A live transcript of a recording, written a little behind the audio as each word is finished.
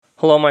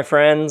Hello, my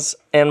friends,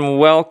 and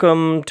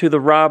welcome to the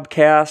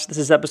Robcast. This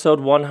is episode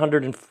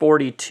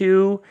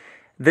 142.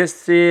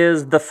 This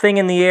is The Thing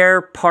in the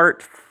Air,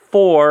 part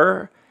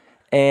 4,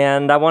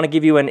 and I want to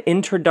give you an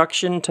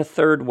introduction to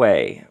Third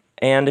Way.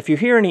 And if you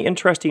hear any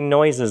interesting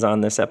noises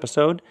on this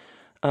episode,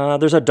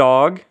 there's a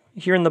dog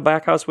here in the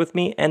back house with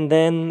me, and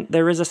then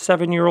there is a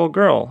 7-year-old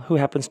girl who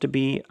happens to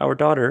be our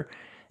daughter,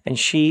 and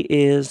she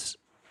is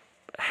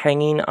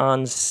hanging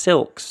on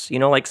silks,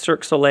 like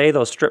Cirque du Soleil,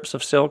 those strips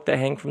of silk that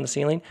hang from the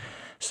ceiling.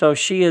 So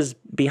she is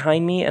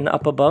behind me and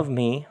up above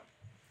me,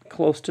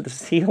 close to the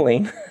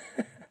ceiling.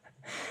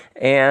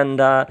 And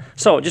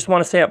so just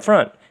want to say up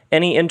front,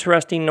 any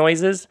interesting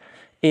noises,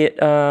 it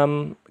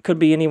could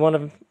be any one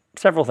of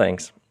several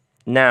things.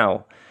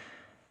 Now,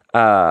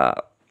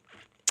 I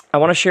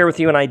want to share with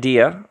you an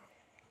idea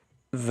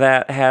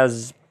that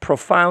has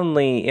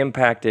profoundly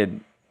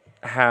impacted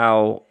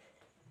how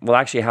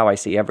I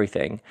see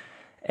everything.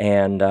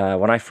 And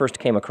when I first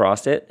came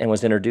across it and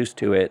was introduced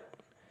to it,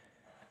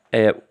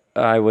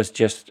 I was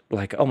just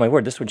like, oh my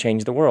word, this would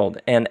change the world.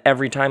 And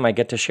every time I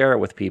get to share it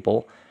with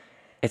people,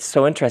 it's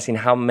so interesting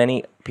how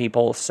many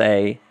people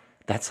say,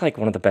 that's like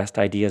one of the best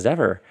ideas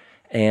ever.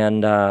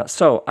 And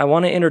so I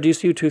want to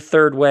introduce you to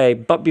Third Way.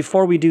 But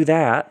before we do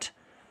that,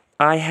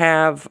 I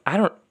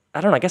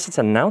guess it's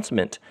an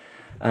announcement.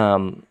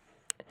 And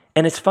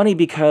it's funny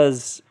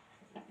because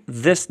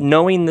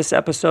knowing this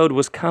episode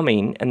was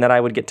coming and that I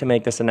would get to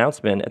make this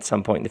announcement at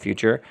some point in the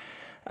future,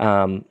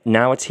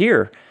 now it's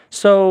here.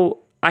 So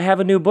I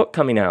have a new book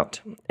coming out,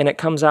 and it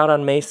comes out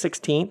on May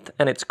 16th,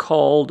 and it's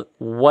called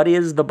What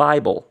is the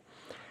Bible?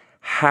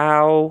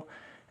 How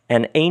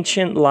an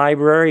Ancient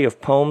Library of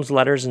Poems,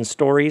 Letters, and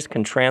Stories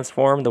Can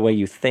Transform the Way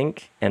You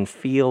Think and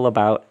Feel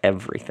About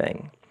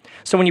Everything.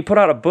 So when you put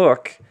out a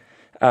book,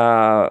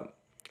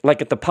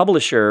 like at the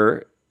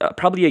publisher,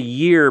 probably a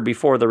year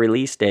before the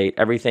release date,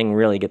 everything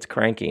really gets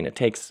cranking. It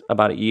takes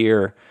about a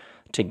year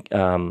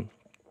to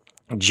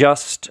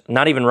just,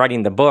 not even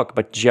writing the book,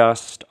 but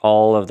just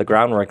all of the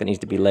groundwork that needs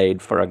to be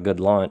laid for a good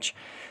launch.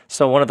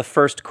 So one of the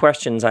first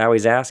questions I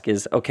always ask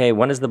is, okay,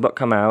 when does the book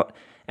come out?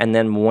 And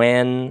then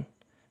when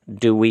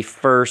do we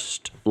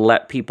first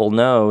let people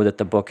know that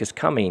the book is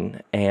coming?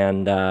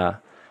 And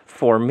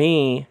for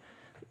me,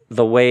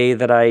 the way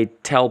that I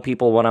tell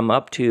people what I'm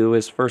up to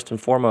is first and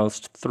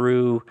foremost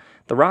through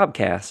the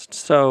Robcast.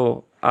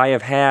 So I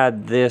have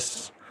had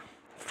this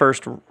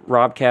first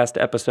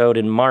Robcast episode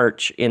in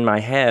March in my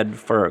head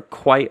for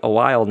quite a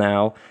while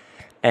now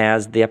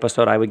as the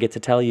episode I would get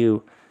to tell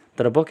you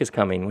that a book is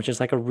coming, which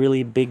is like a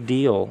really big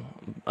deal.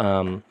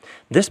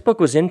 This book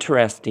was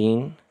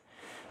interesting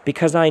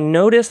because I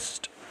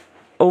noticed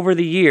over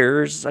the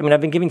years,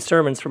 I've been giving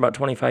sermons for about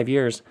 25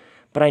 years,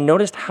 but I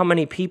noticed how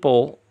many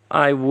people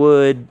I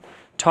would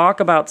talk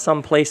about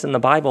some place in the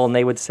Bible and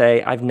they would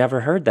say, I've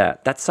never heard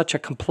that. That's such a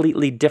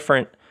completely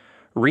different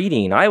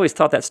reading. I always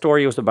thought that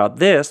story was about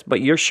this,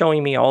 but you're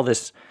showing me all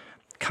this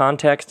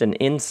context and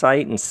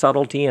insight and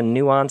subtlety and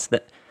nuance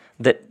that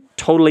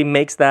totally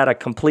makes that a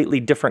completely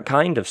different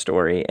kind of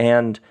story.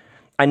 And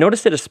I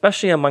noticed it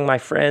especially among my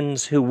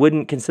friends who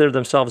wouldn't consider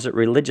themselves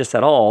religious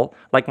at all,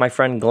 like my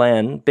friend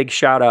Glenn, big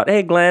shout out,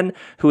 hey Glenn,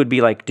 who would be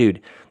like, dude,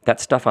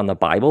 that stuff on the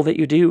Bible that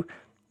you do,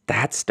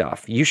 that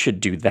stuff, you should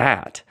do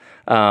that.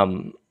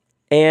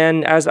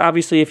 And as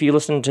obviously, if you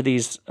listen to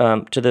these,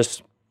 to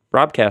this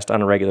Robcast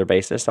on a regular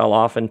basis, I'll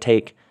often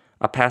take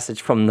a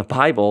passage from the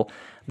Bible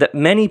that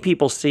many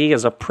people see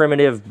as a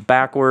primitive,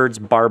 backwards,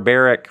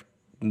 barbaric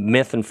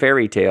myth and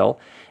fairy tale,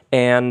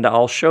 and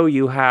I'll show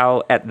you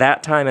how at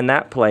that time and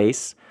that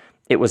place,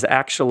 it was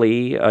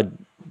actually a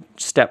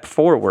step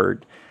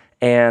forward.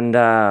 And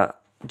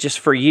just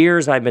for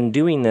years, I've been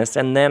doing this,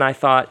 and then I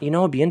thought,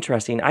 it'd be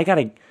interesting.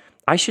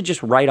 I should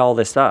just write all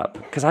this up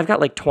because I've got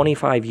like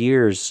 25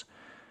 years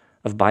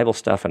of Bible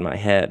stuff in my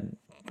head.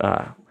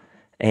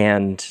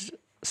 And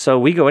so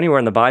we go anywhere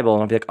in the Bible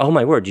and I'll be like, oh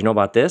my word, do you know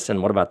about this?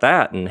 And what about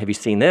that? And have you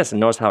seen this? And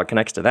notice how it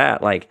connects to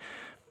that. Like,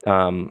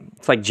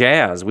 it's like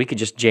jazz. We could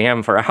just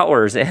jam for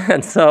hours.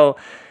 And so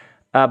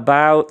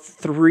about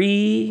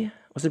 3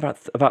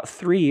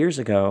 years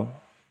ago,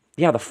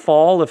 the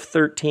fall of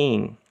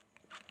 13,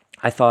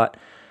 I thought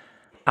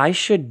I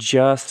should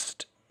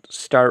just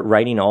start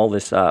writing all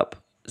this up.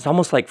 It's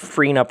almost like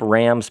freeing up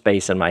RAM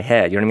space in my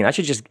head. You know what I mean? I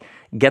should just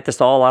get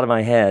this all out of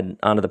my head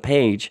onto the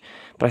page.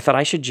 But I thought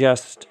I should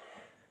just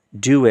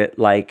do it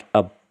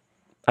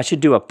I should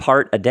do a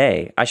part a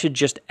day. I should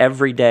just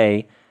every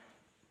day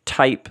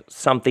type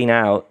something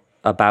out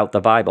about the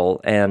Bible.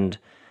 And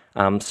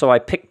so I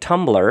picked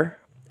Tumblr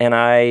and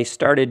I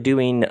started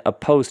doing a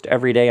post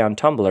every day on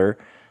Tumblr,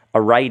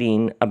 a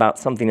writing about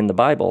something in the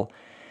Bible.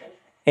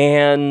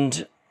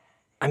 And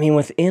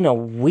within a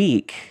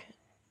week,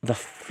 the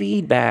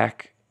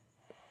feedback,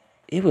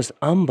 it was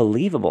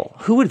unbelievable.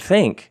 Who would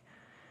think?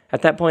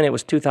 At that point, it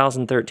was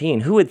 2013.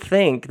 Who would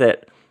think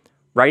that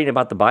writing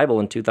about the Bible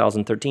in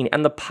 2013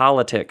 and the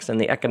politics and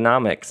the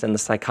economics and the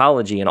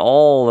psychology and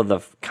all of the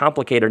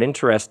complicated,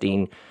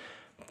 interesting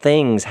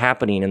things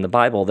happening in the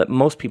Bible that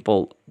most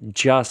people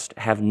just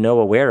have no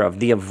aware of.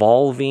 The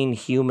evolving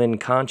human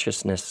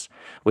consciousness,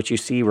 which you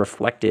see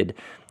reflected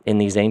in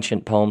these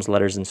ancient poems,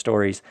 letters, and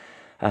stories.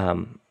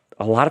 A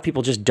lot of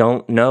people just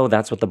don't know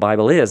that's what the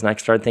Bible is. And I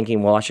started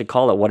thinking, well, I should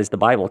call it What is the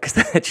Bible? Because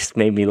that just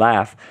made me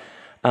laugh.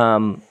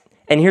 And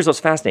here's what's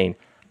fascinating.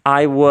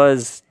 I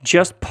was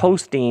just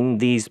posting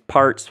these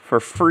parts for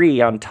free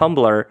on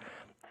Tumblr,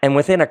 and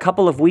within a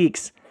couple of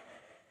weeks,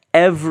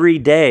 every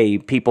day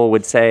people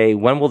would say,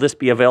 when will this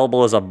be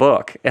available as a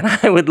book? And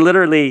I would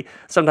literally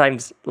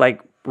sometimes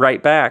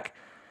write back,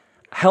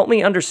 help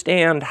me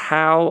understand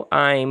how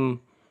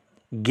I'm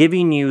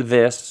giving you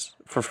this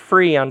for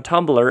free on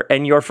Tumblr,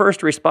 and your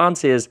first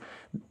response is,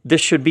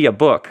 this should be a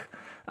book.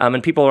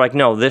 And people are like,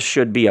 no, this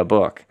should be a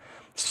book.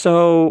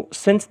 So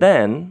since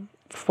then,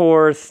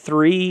 for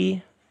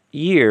 3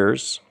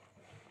 years,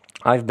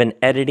 I've been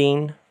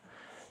editing,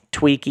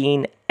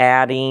 tweaking,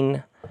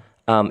 adding,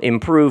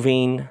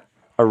 improving,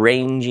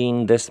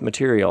 arranging this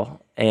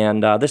material.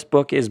 And this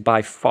book is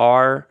by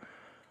far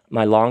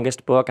my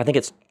longest book. I think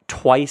it's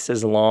twice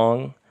as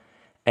long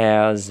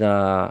as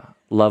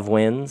Love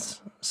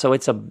Wins. So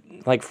it's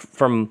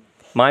from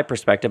my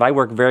perspective, I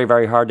work very,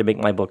 very hard to make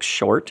my books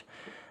short.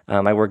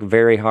 I work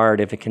very hard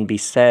if it can be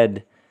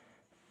said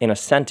in a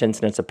sentence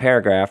and it's a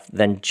paragraph,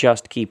 then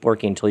just keep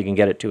working until you can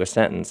get it to a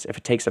sentence. If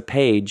it takes a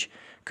page,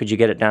 could you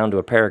get it down to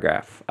a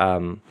paragraph? I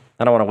don't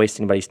want to waste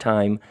anybody's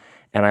time,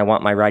 and I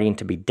want my writing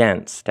to be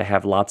dense, to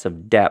have lots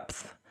of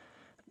depth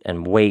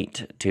and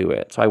weight to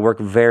it. So I work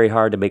very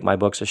hard to make my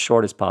books as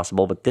short as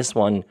possible, but this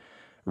one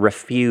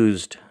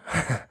refused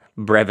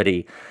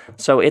brevity.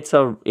 So it's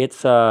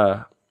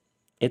a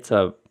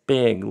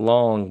big,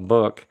 long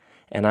book,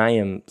 and I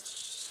am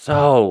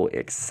so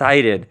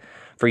excited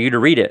for you to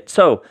read it.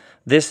 So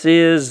this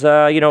is,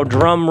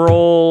 drum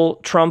roll,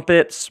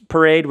 trumpets,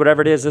 parade,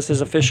 whatever it is. This is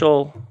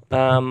official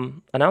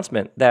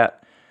announcement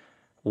that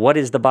What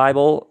is the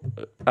Bible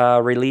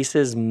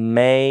releases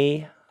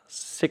May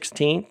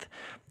 16th.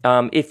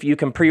 If you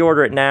can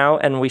pre-order it now,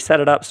 and we set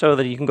it up so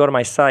that you can go to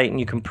my site and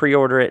you can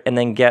pre-order it and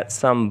then get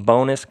some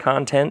bonus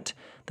content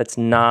that's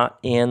not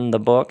in the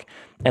book.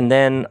 And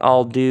then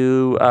I'll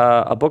do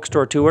a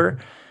bookstore tour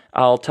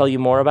I'll tell you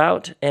more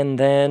about. And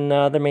then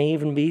there may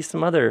even be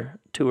some other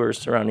tours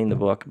surrounding the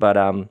book. But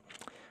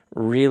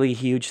really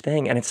huge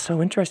thing. And it's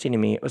so interesting to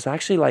me. It was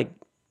actually like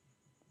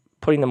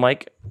setting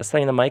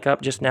the mic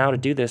up just now to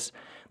do this.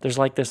 There's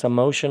like this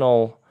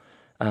emotional,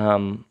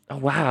 oh,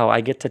 wow,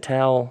 I get to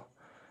tell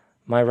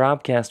my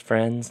Robcast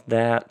friends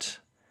that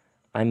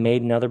I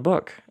made another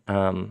book.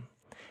 And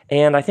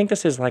I think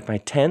this is like my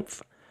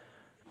 10th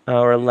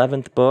or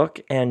 11th book,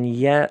 and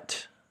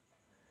yet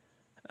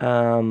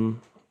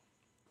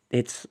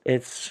it's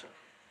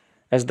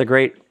as the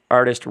great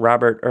artist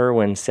Robert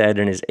Irwin said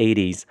in his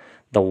 80s,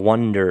 the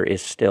wonder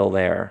is still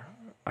there.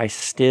 I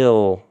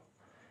still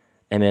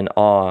am in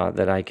awe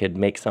that I could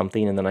make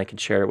something and then I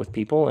could share it with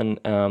people, and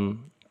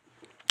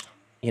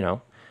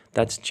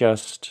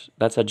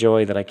that's a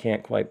joy that I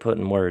can't quite put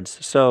in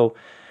words. So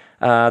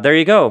there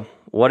you go.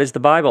 What is the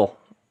Bible?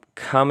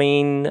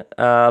 Coming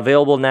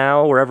available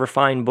now wherever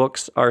fine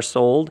books are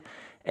sold,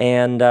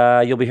 and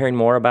you'll be hearing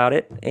more about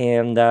it.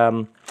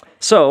 And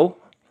so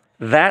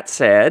that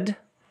said,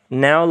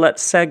 now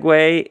let's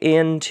segue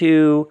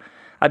into,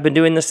 I've been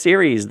doing this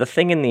series, The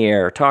Thing in the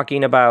Air,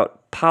 talking about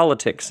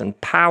politics and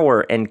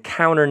power and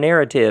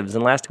counter-narratives.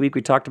 And last week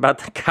we talked about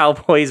the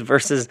Cowboys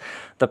versus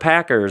the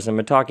Packers, and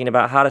we're talking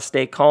about how to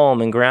stay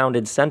calm and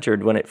grounded,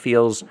 centered when it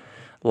feels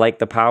like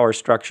the power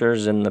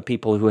structures and the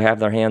people who have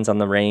their hands on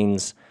the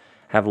reins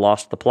have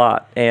lost the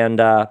plot. And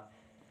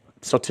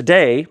so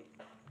today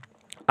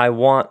I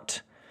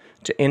want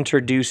to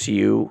introduce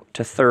you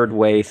to third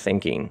way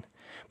thinking,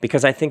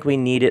 because I think we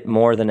need it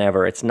more than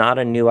ever. It's not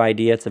a new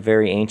idea, it's a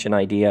very ancient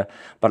idea,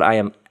 but I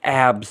am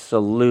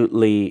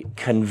absolutely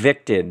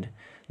convicted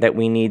that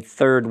we need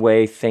third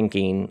way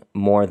thinking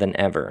more than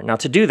ever. Now,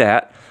 to do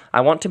that,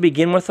 I want to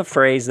begin with a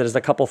phrase that is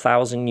a couple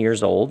thousand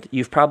years old.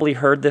 You've probably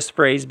heard this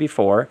phrase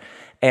before,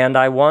 and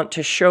I want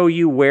to show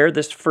you where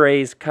this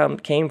phrase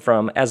came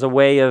from as a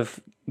way of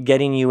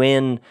getting you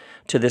in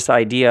to this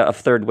idea of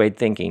third way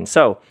thinking.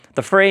 So,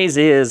 the phrase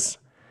is,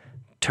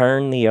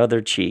 turn the other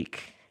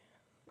cheek.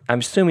 I'm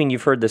assuming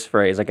you've heard this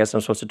phrase. I guess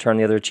I'm supposed to turn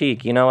the other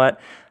cheek. You know what?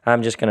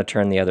 I'm just going to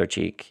turn the other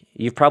cheek.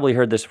 You've probably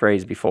heard this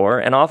phrase before.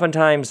 And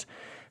oftentimes,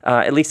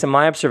 at least in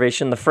my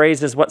observation, the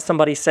phrase is what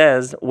somebody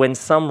says when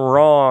some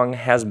wrong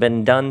has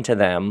been done to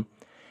them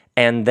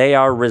and they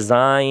are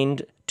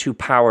resigned to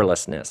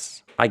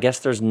powerlessness. I guess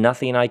there's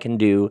nothing I can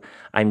do.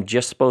 I'm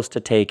just supposed to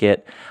take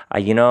it.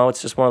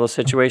 It's just one of those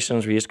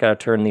situations where you just got to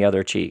turn the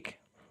other cheek.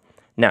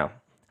 Now,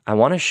 I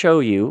want to show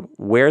you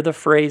where the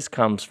phrase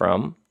comes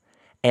from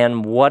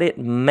and what it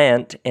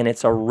meant in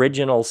its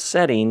original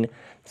setting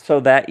so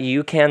that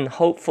you can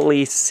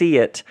hopefully see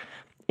it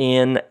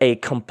in a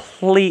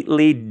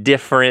completely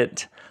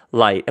different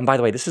light. And by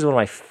the way, this is one of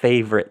my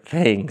favorite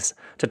things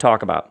to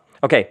talk about.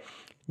 Okay,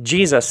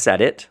 Jesus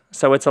said it,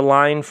 so it's a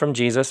line from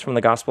Jesus from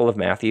the Gospel of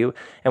Matthew,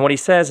 and what he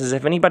says is,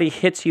 if anybody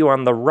hits you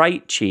on the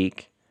right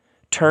cheek,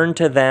 turn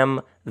to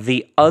them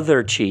the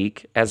other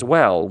cheek as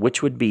well,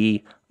 which would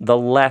be the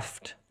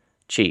left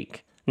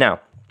cheek. Now,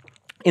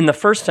 in the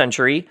first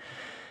century,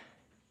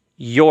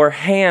 your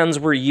hands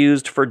were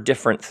used for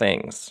different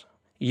things.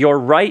 Your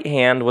right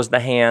hand was the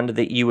hand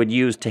that you would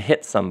use to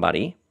hit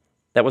somebody.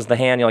 That was the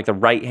hand, like the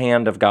right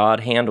hand of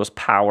God. Hand was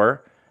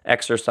power,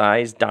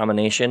 exercise,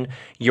 domination.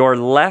 Your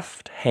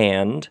left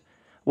hand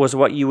was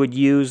what you would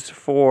use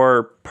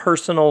for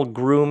personal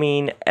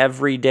grooming,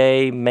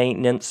 everyday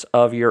maintenance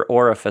of your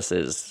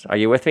orifices. Are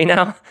you with me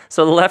now?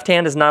 So the left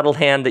hand is not a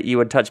hand that you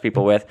would touch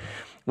people with.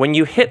 When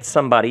you hit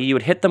somebody, you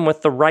would hit them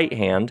with the right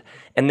hand,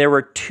 and there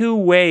were two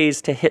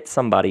ways to hit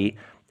somebody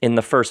in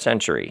the first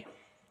century.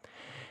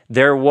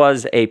 There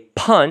was a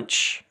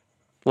punch,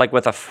 like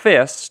with a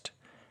fist,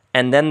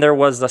 and then there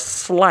was a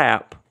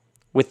slap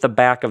with the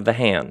back of the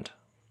hand.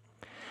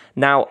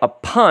 Now, a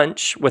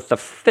punch with the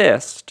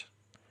fist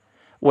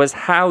was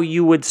how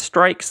you would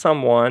strike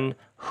someone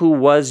who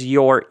was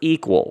your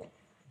equal.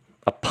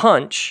 A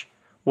punch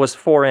was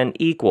for an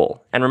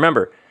equal. And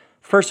remember,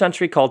 first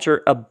century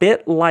culture, a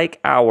bit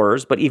like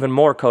ours, but even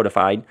more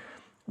codified,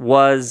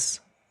 was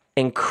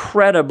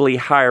incredibly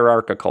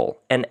hierarchical.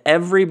 And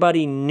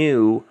everybody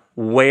knew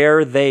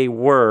where they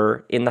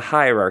were in the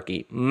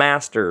hierarchy.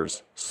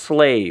 Masters,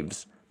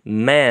 slaves,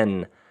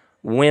 men,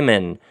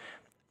 women,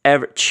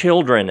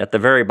 children at the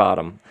very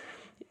bottom.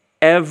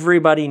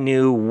 Everybody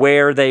knew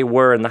where they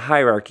were in the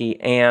hierarchy,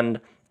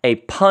 and a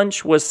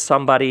punch was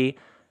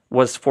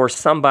for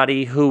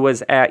somebody who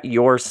was at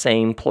your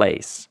same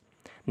place.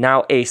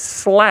 Now, a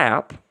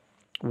slap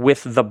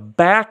with the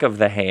back of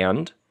the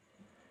hand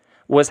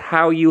was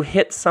how you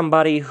hit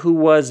somebody who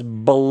was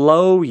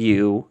below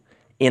you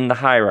in the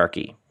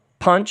hierarchy.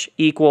 Punch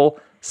equal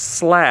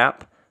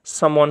slap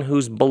someone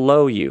who's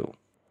below you.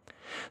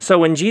 So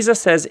when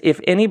Jesus says, if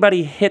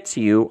anybody hits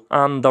you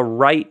on the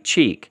right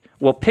cheek,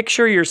 well,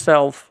 picture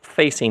yourself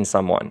facing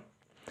someone.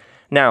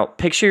 Now,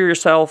 picture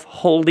yourself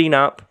holding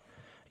up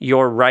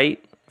your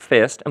right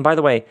fist. And by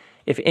the way,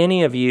 if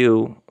any of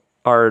you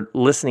are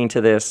listening to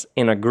this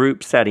in a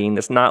group setting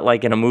that's not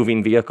like in a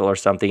moving vehicle or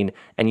something,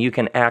 and you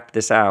can act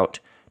this out,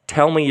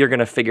 tell me you're going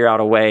to figure out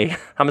a way.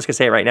 I'm just going to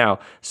say it right now.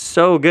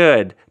 So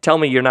good. Tell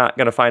me you're not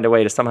going to find a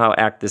way to somehow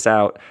act this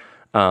out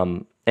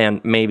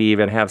and maybe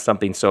even have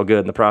something so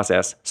good in the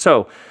process.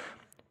 So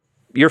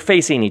you're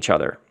facing each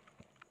other.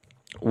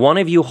 One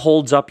of you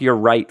holds up your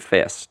right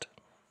fist.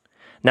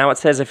 Now it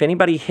says, if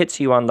anybody hits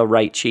you on the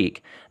right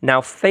cheek,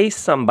 now face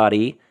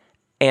somebody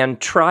and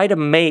try to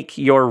make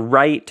your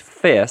right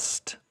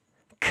fist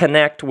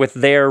connect with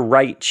their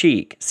right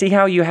cheek. See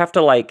how you have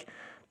to like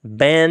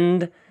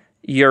bend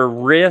your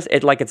wrist?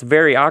 It's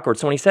very awkward.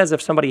 So when he says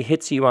if somebody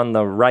hits you on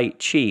the right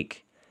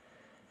cheek,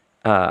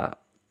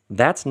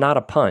 that's not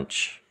a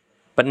punch.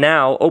 But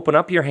now open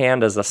up your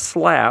hand as a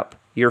slap.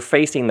 You're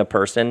facing the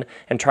person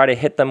and try to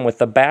hit them with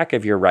the back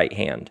of your right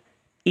hand.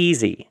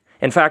 Easy.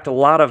 In fact, a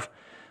lot of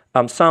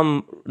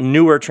some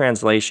newer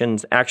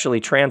translations actually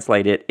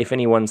translate it if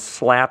anyone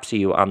slaps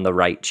you on the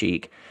right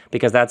cheek,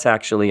 because that's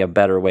actually a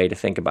better way to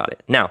think about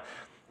it. Now,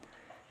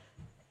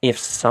 if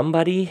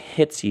somebody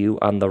hits you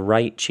on the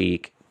right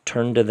cheek,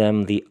 turn to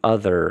them the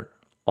other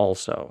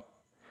also.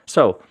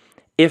 So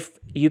if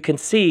you can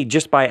see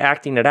just by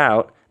acting it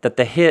out that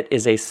the hit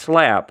is a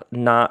slap,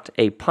 not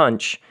a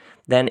punch,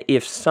 then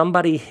if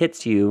somebody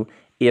hits you,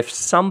 if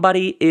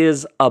somebody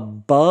is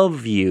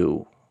above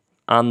you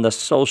on the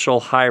social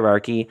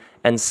hierarchy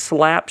and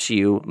slaps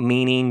you,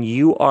 meaning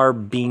you are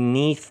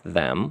beneath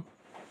them,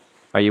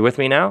 are you with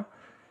me now?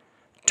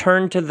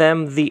 Turn to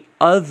them the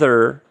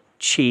other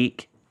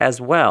cheek as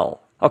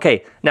well.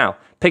 Okay, now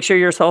picture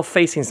yourself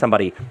facing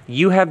somebody.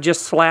 You have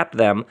just slapped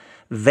them.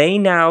 They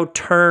now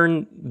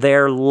turn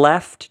their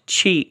left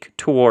cheek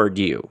toward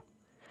you.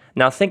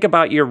 Now think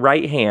about your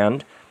right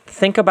hand.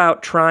 Think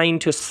about trying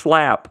to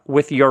slap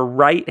with your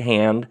right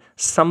hand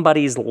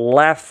somebody's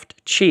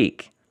left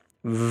cheek.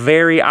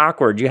 Very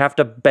awkward. You have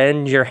to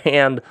bend your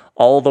hand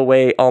all the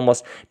way,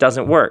 almost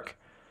doesn't work.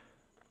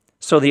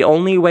 So the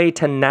only way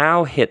to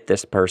now hit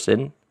this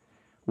person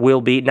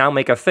will be, now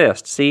make a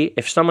fist. See,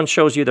 if someone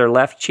shows you their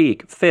left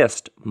cheek,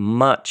 fist,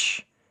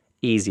 much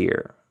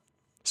easier.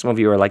 Some of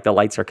you are like, the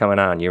lights are coming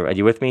on. Are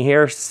you with me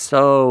here?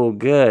 So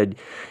good.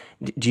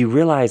 Do you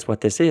realize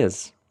what this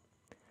is?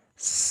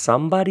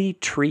 Somebody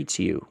treats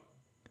you.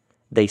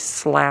 They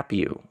slap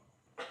you.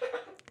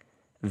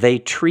 They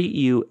treat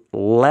you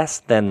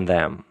less than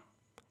them,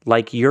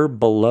 like you're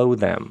below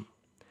them.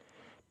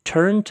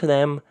 Turn to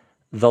them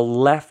the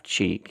left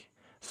cheek.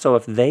 So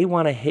if they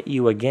want to hit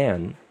you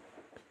again,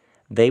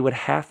 they would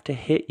have to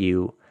hit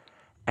you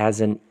as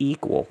an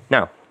equal.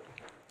 Now,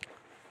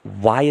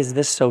 why is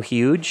this so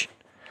huge?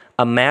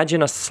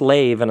 Imagine a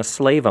slave and a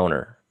slave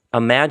owner.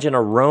 Imagine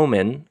a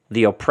Roman,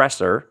 the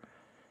oppressor,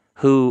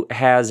 who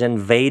has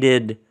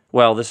invaded,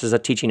 well, this is a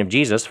teaching of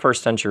Jesus,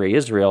 first century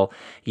Israel.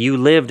 You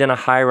lived in a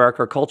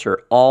hierarchical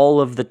culture. All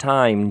of the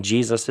time,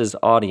 Jesus'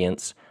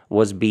 audience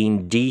was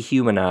being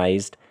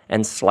dehumanized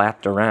and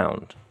slapped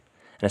around.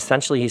 And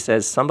essentially he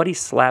says, somebody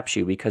slaps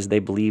you because they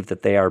believe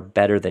that they are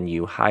better than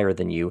you, higher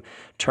than you.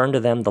 Turn to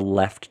them the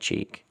left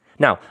cheek.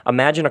 Now,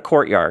 imagine a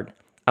courtyard.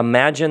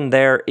 Imagine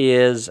there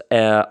is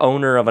an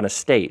owner of an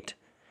estate,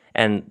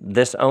 and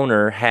this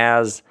owner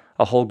has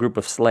a whole group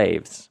of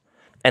slaves.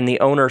 And the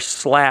owner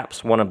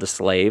slaps one of the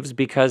slaves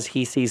because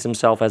he sees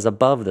himself as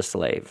above the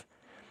slave.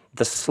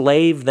 The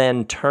slave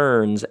then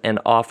turns and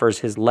offers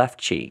his left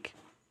cheek.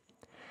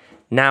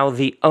 Now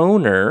the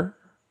owner,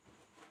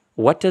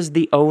 what does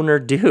the owner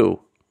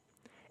do?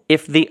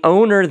 If the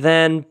owner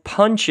then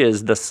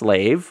punches the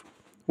slave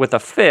with a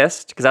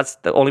fist, because that's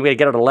the only way to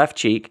get out of the left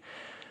cheek,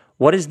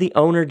 what has the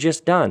owner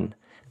just done?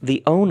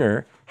 The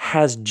owner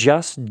has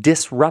just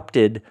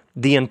disrupted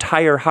the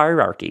entire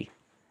hierarchy,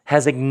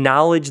 has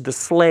acknowledged the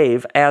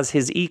slave as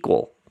his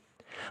equal.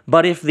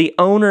 But if the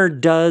owner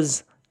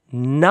does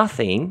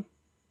nothing,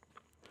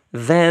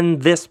 then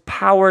this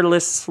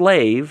powerless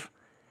slave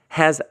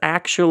has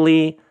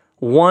actually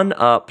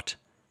one-upped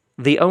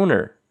the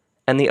owner.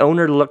 And the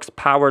owner looks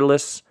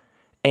powerless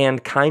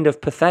and kind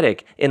of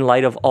pathetic in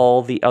light of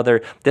all the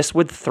other. This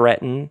would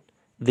threaten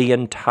the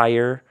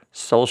entire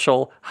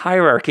social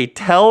hierarchy.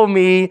 Tell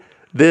me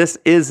this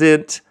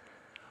isn't.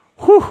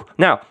 Whew.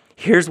 Now,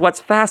 here's what's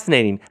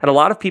fascinating. And a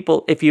lot of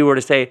people, if you were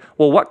to say,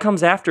 well, what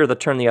comes after the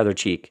turn the other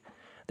cheek?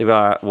 They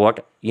go,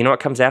 you know what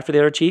comes after the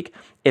other cheek?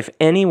 If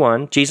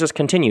anyone, Jesus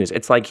continues,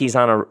 it's like he's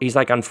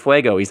like on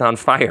fuego, he's on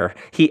fire.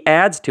 He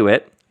adds to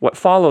it, what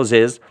follows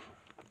is,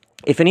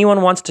 if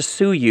anyone wants to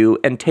sue you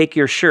and take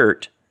your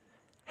shirt,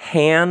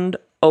 hand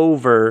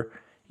over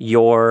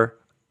your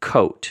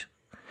coat.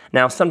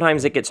 Now,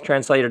 sometimes it gets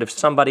translated, if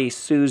somebody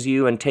sues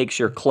you and takes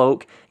your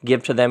cloak,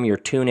 give to them your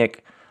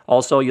tunic.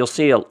 Also, you'll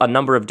see a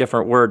number of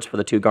different words for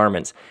the two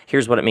garments.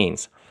 Here's what it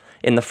means.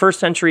 In the first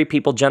century,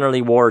 people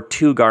generally wore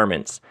two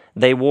garments.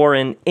 They wore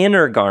an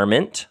inner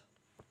garment,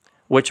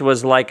 which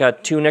was like a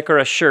tunic or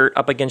a shirt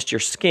up against your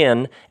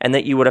skin, and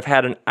that you would have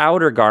had an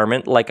outer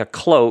garment, like a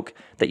cloak,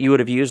 that you would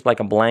have used like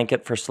a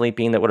blanket for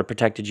sleeping that would have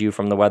protected you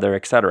from the weather,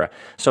 etc.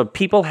 So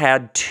people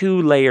had two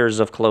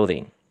layers of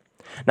clothing.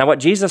 Now what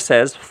Jesus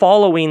says,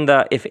 following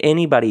the, if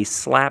anybody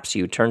slaps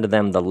you, turn to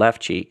them the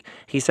left cheek,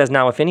 he says,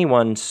 now if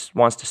anyone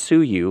wants to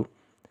sue you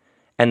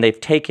and they've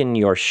taken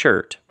your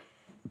shirt,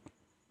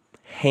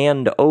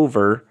 hand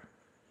over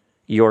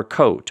your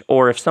coat.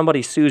 Or if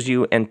somebody sues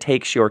you and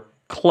takes your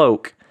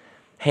cloak,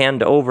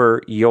 hand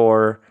over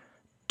your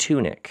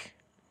tunic.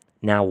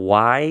 Now,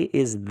 why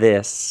is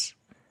this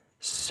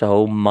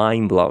so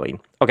mind-blowing?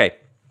 Okay,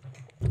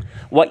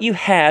 what you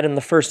had in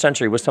the first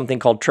century was something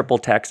called triple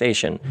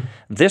taxation.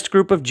 This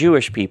group of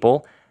Jewish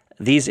people,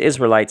 these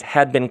Israelites,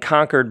 had been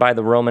conquered by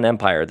the Roman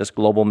Empire, this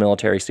global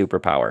military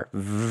superpower.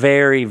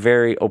 Very,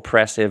 very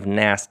oppressive,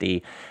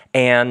 nasty,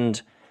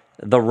 and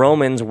the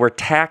Romans were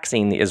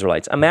taxing the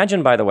Israelites.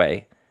 Imagine, by the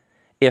way,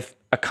 if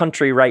a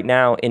country right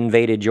now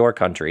invaded your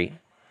country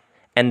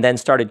and then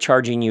started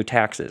charging you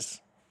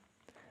taxes.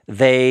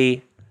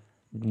 They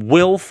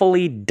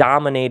willfully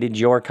dominated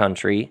your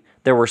country.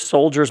 There were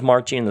soldiers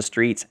marching in the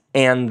streets,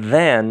 and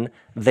then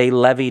they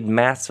levied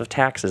massive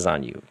taxes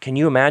on you. Can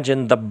you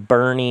imagine the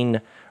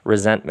burning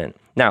resentment?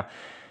 Now,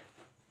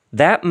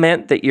 that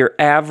meant that your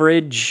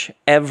average,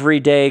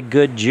 everyday,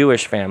 good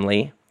Jewish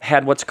family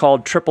had what's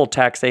called triple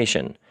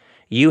taxation.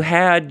 You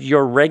had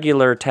your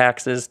regular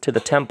taxes to the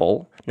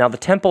temple. Now, the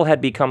temple had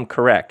become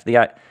corrupt.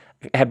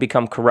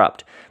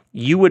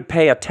 You would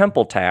pay a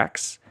temple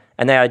tax,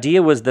 and the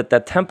idea was that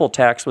the temple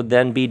tax would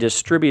then be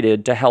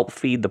distributed to help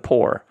feed the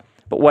poor.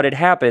 But what had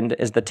happened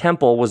is the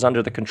temple was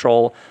under the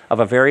control of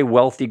a very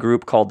wealthy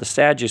group called the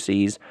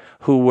Sadducees,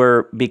 who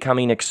were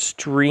becoming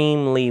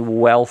extremely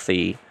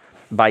wealthy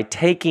by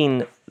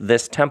taking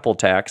this temple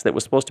tax that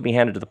was supposed to be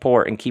handed to the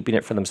poor and keeping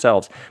it for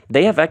themselves.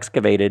 They have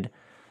excavated,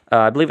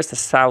 I believe it's the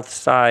south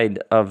side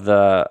of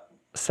the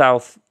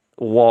south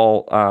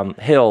wall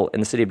hill in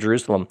the city of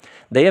Jerusalem.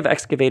 They have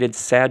excavated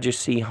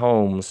Sadducee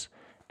homes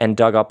and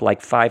dug up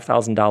like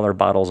 $5,000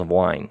 bottles of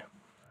wine.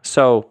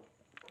 So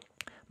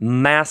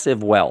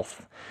massive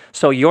wealth.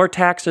 So your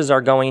taxes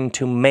are going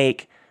to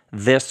make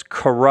this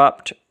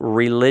corrupt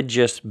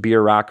religious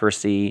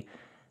bureaucracy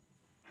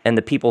and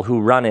the people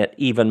who run it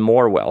even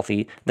more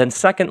wealthy. Then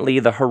secondly,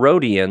 the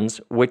Herodians,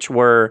 which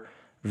were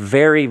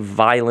very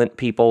violent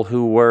people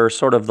who were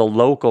sort of the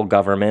local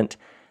government,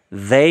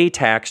 they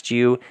taxed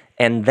you,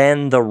 and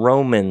then the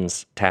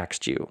Romans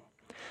taxed you.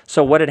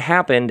 So what had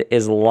happened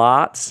is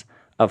lots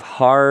of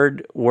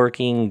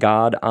hard-working,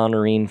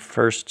 God-honoring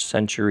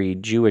first-century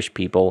Jewish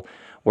people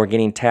were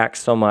getting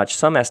taxed so much.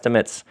 Some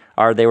estimates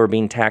are they were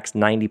being taxed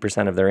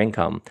 90% of their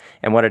income.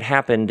 And what had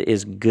happened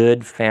is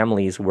good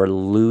families were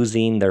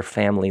losing their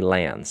family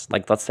lands.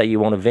 Like, let's say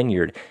you own a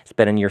vineyard. It's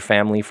been in your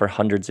family for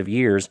hundreds of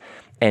years,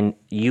 and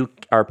you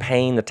are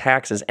paying the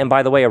taxes. And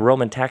by the way, a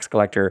Roman tax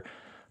collector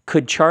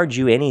could charge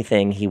you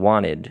anything he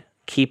wanted,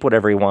 keep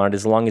whatever he wanted,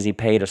 as long as he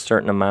paid a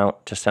certain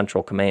amount to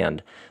central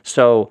command.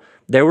 So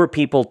there were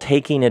people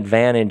taking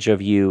advantage of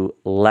you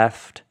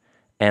left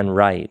and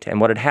right.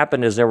 And what had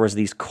happened is there was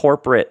these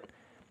corporate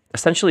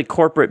essentially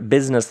corporate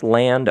business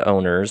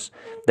landowners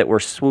that were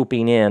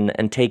swooping in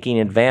and taking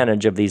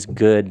advantage of these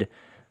good,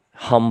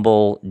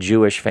 humble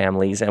Jewish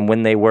families. And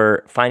when they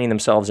were finding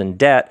themselves in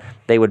debt,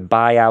 they would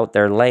buy out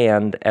their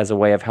land as a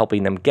way of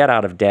helping them get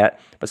out of debt.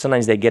 But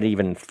sometimes they get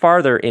even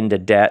farther into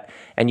debt,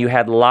 and you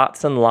had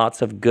lots and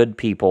lots of good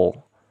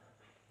people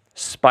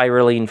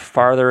spiraling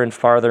farther and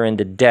farther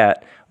into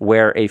debt,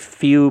 where a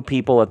few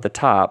people at the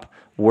top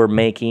were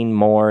making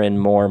more and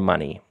more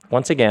money.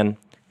 Once again,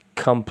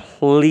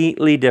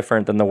 completely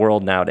different than the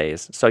world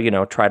nowadays. So,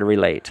 try to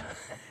relate.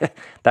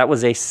 That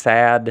was a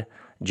sad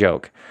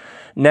joke.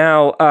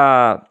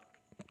 Now,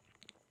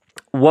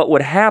 what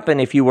would happen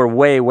if you were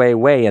way, way,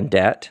 way in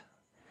debt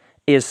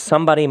is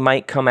somebody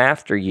might come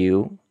after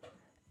you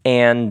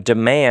and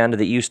demand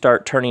that you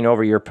start turning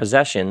over your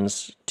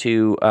possessions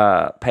to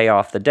pay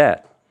off the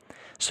debt.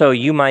 So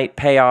you might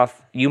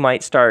have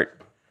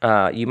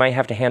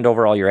to hand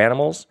over all your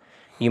animals.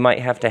 You might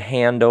have to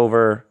hand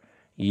over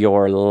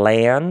your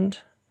land.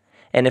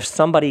 And if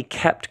somebody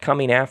kept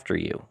coming after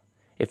you,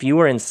 if you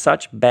were in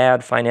such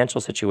bad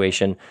financial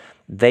situation,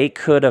 they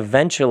could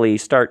eventually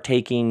start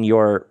taking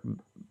your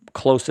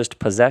closest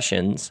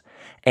possessions.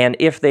 And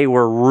if they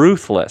were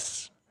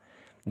ruthless,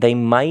 they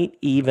might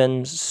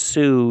even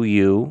sue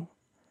you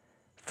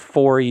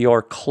for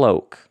your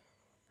cloak.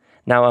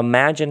 Now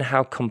imagine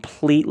how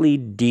completely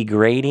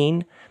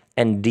degrading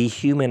and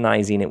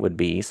dehumanizing it would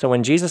be. So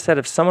when Jesus said,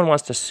 if someone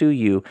wants to sue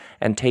you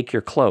and take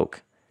your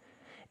cloak,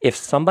 if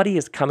somebody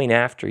is coming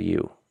after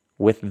you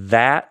with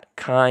that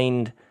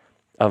kind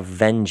of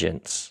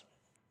vengeance,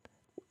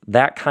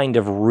 that kind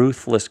of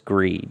ruthless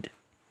greed,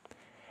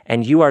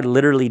 and you are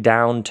literally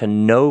down to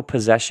no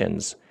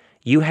possessions,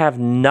 you have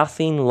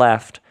nothing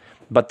left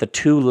but the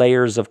 2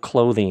 layers of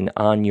clothing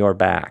on your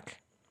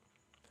back,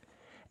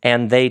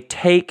 and they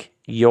take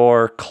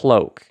your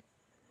cloak.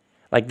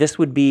 Like this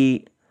would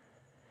be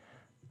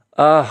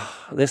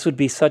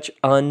such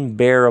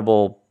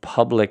unbearable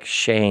public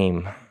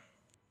shame.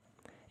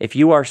 If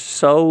you are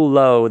so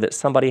low that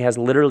somebody has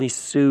literally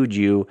sued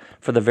you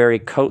for the very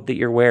coat that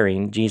you're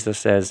wearing, Jesus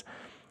says,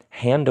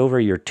 hand over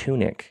your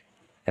tunic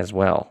as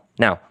well.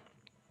 Now,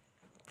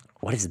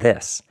 what is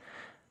this?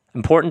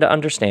 Important to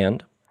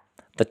understand.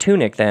 The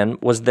tunic then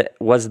was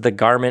the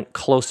garment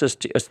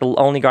closest to, it's the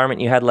only garment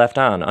you had left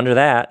on. Under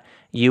that,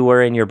 you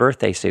were in your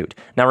birthday suit.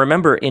 Now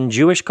remember, in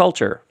Jewish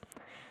culture,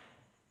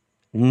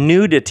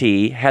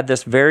 nudity had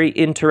this very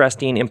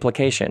interesting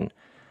implication.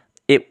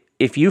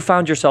 If you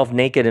found yourself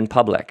naked in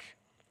public,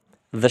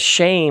 the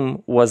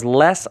shame was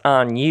less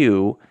on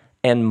you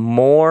and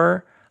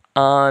more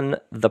on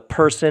the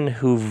person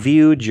who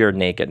viewed your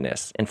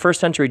nakedness. In first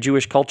century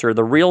Jewish culture,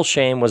 the real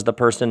shame was the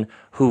person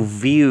who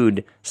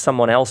viewed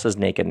someone else's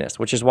nakedness,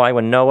 which is why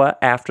when Noah,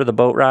 after the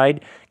boat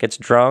ride, gets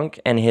drunk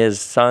and his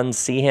sons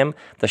see him,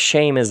 the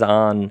shame is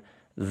on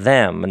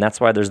them. And that's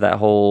why there's that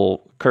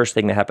whole curse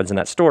thing that happens in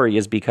that story,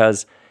 is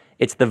because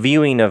it's the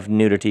viewing of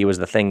nudity was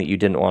the thing that you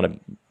didn't want to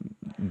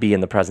be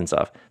in the presence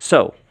of.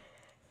 So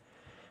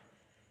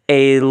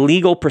a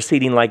legal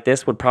proceeding like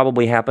this would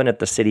probably happen at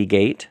the city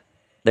gate.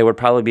 There would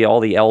probably be all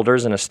the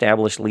elders and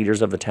established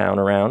leaders of the town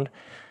around.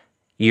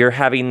 You're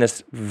having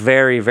this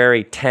very,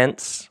 very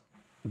tense,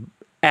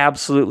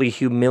 absolutely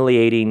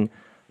humiliating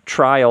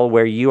trial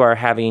where you are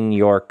having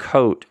your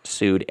coat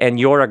sued, and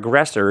your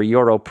aggressor,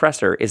 your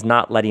oppressor, is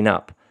not letting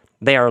up.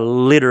 They are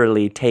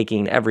literally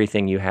taking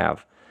everything you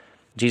have.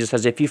 Jesus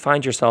says, if you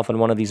find yourself in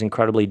one of these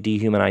incredibly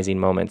dehumanizing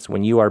moments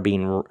when you are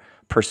being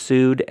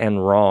pursued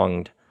and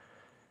wronged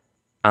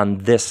on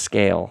this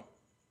scale,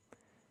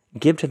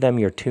 give to them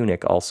your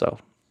tunic also.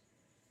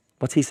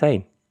 What's he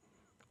saying?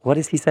 What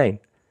is he saying?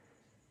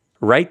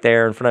 Right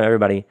there in front of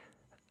everybody,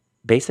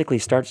 basically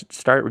start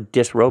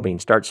disrobing,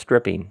 start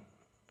stripping.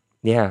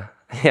 Yeah.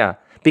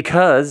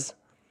 Because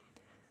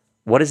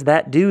what does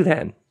that do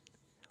then?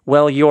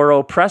 Well, your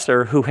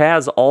oppressor, who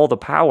has all the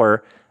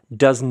power,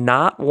 does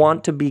not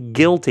want to be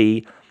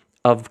guilty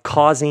of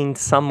causing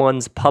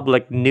someone's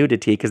public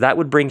nudity, because that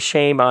would bring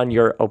shame on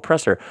your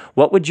oppressor.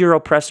 What would your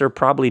oppressor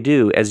probably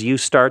do as you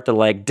start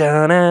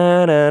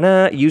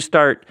the you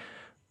start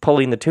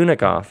pulling the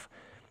tunic off?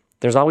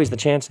 There's always the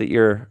chance that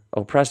your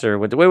oppressor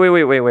would,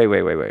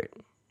 wait.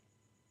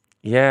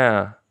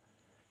 Yeah,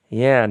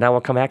 now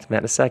we'll come back to that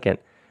in a second.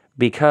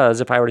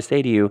 Because if I were to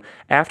say to you,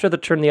 after the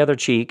turn the other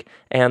cheek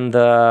and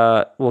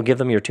we'll give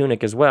them your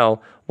tunic as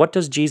well, what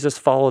does Jesus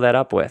follow that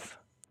up with?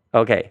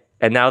 Okay,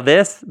 and now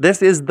this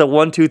is the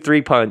 1, 2,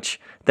 3 punch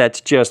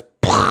that's just...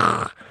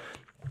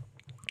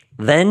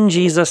 Then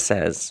Jesus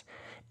says,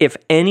 if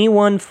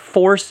anyone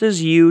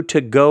forces you to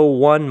go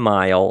 1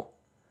 mile,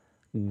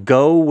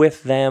 go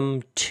with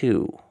them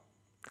 2.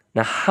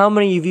 Now, how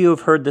many of you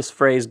have heard this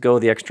phrase, go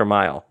the extra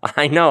mile?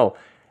 I know.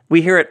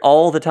 We hear it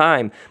all the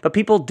time, but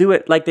people do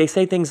it like they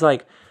say things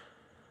like,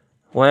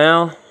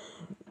 well,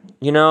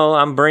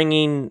 I'm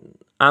bringing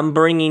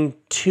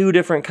 2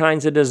 different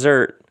kinds of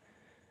dessert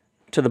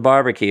to the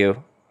barbecue,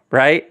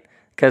 right?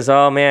 Because,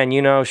 oh man,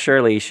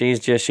 Shirley, she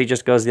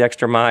just goes the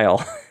extra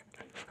mile.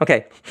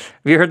 Okay, have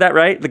you heard that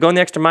right? The going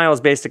the extra mile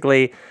is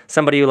basically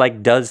somebody who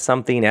like does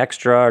something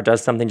extra or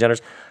does something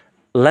generous.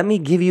 Let me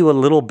give you a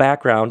little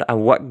background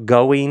on what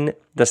going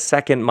the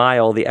second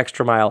mile, the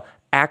extra mile,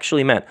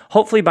 actually meant.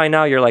 Hopefully by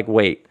now you're like,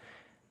 wait,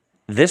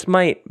 this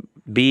might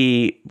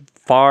be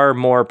far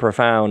more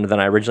profound than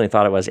I originally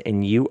thought it was.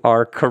 And you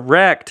are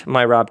correct,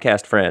 my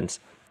Robcast friends.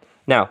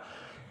 Now,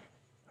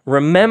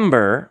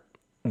 remember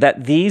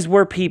that these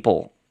were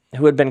people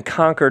who had been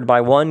conquered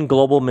by one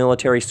global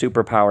military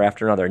superpower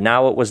after another.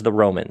 Now it was the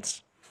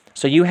Romans.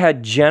 So you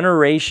had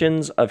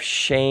generations of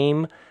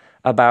shame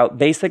about,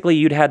 basically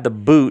you'd had the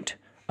boot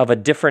of a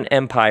different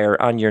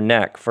empire on your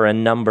neck for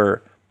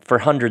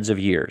hundreds of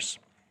years.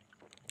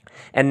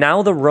 And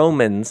now the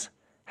Romans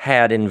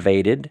had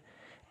invaded,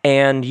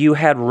 and you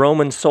had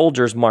Roman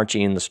soldiers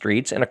marching in the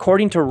streets. And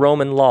according to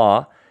Roman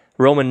law,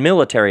 Roman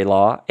military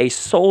law, a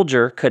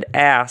soldier could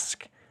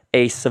ask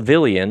a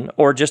civilian,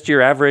 or just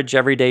your average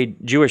everyday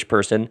Jewish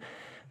person,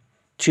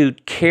 to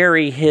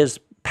carry his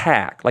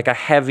pack, like a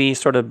heavy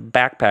sort of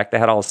backpack that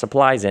had all the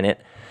supplies in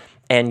it.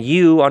 And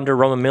you, under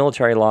Roman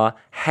military law,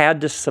 had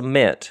to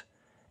submit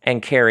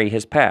and carry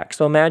his pack.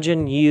 So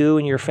imagine you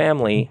and your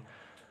family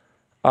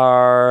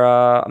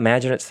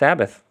imagine it's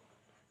Sabbath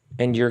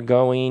and you're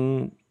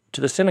going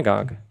to the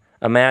synagogue.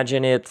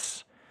 Imagine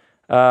it's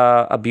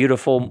a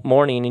beautiful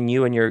morning and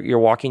you're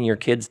walking your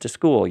kids to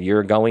school.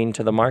 You're going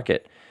to the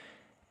market.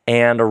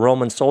 And a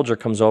Roman soldier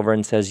comes over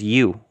and says,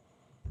 you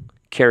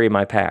carry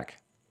my pack.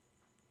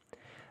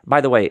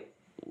 By the way,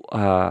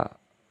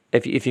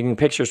 if you can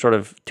picture sort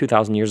of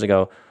 2,000 years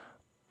ago,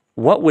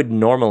 what would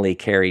normally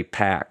carry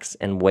packs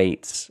and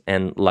weights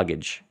and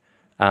luggage?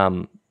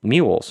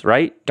 Mules,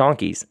 right?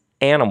 Donkeys,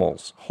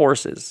 animals,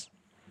 horses.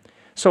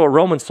 So a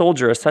Roman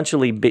soldier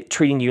essentially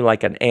treating you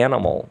like an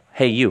animal.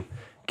 Hey, you,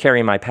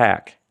 carry my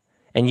pack.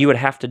 And you would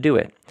have to do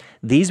it.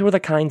 These were the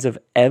kinds of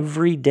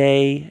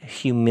everyday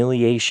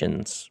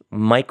humiliations,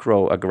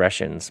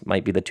 microaggressions,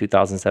 might be the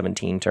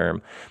 2017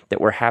 term,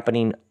 that were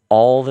happening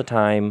all the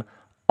time,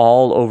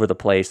 all over the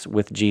place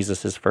with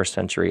Jesus' first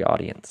century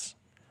audience.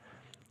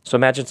 So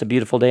imagine it's a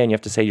beautiful day and you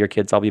have to say to your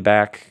kids, I'll be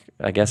back,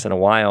 I guess, in a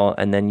while.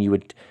 And then you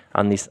would,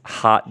 on these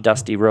hot,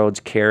 dusty roads,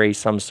 carry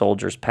some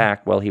soldier's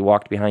pack while he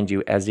walked behind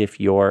you as if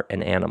you're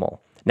an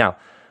animal. Now,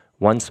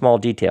 one small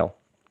detail.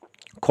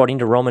 According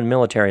to Roman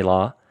military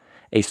law,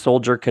 a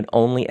soldier could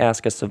only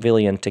ask a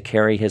civilian to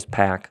carry his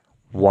pack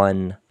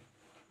 1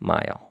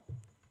 mile.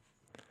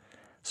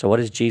 So what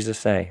does Jesus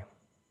say?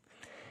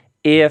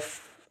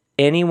 If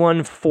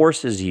anyone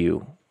forces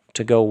you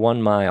to go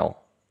 1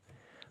 mile,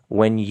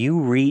 when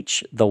you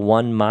reach the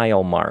 1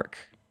 mile mark,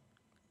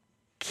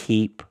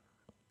 keep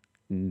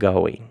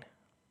going.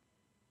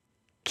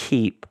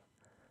 Keep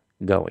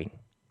going.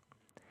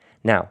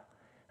 Now,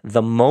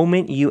 the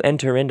moment you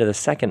enter into the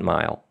 2nd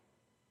mile,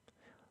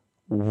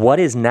 what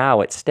is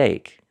now at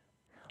stake?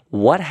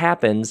 What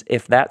happens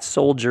if that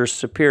soldier's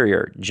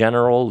superior,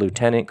 general,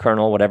 lieutenant,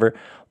 colonel, whatever,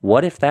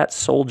 what if that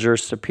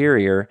soldier's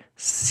superior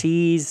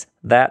sees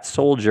that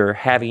soldier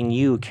having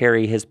you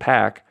carry his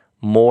pack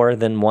more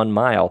than 1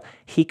 mile?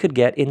 He could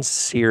get in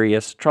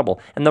serious trouble.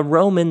 And the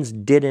Romans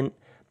didn't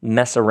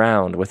mess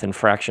around with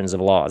infractions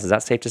of laws. Is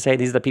that safe to say?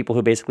 These are the people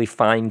who basically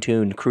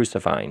fine-tuned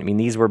crucifying. I mean,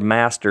 these were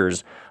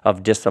masters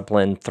of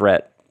discipline,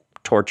 threat,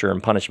 torture,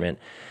 and punishment.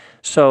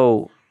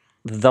 So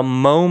the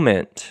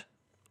moment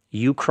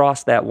you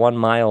cross that 1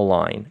 mile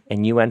line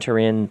and you enter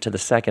into the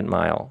 2nd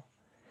mile,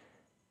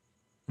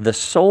 the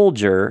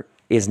soldier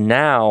is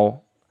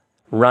now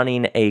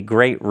running a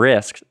great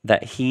risk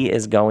that he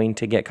is going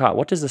to get caught.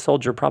 What does the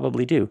soldier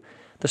probably do?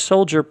 The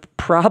soldier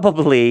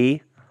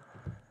probably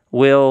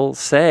will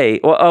say,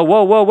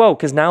 whoa,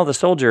 because now the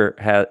soldier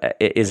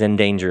is in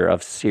danger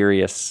of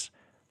serious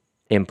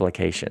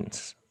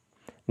implications.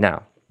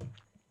 Now,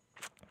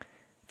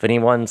 if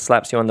anyone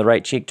slaps you on the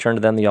right cheek, turn to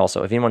them the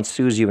also. If anyone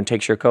sues you and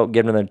takes your coat,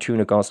 give them their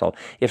tunic also.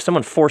 If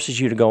someone forces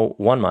you to go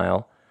 1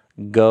 mile,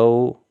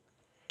 go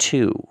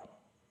 2.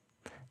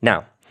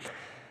 Now,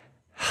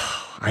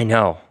 I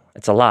know,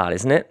 it's a lot,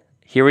 isn't it?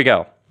 Here we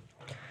go.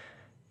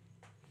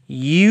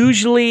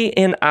 Usually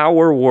in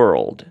our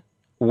world,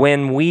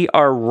 when we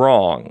are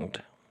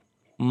wronged,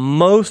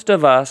 most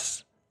of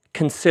us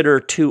consider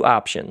 2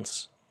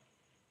 options.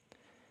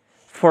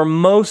 For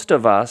most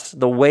of us,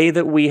 the way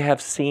that we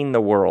have seen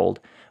the world,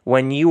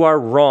 when you are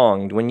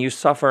wronged, when you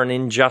suffer an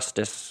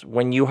injustice,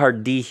 when you are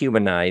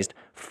dehumanized,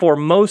 for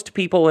most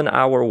people in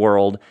our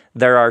world,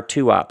 there are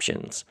 2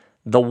 options.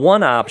 The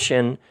one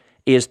option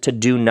is to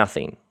do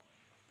nothing.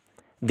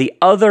 The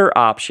other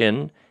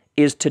option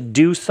is to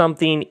do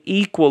something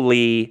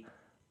equally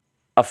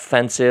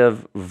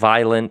offensive,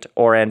 violent,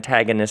 or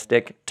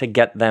antagonistic to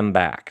get them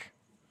back.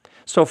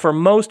 So for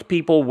most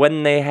people,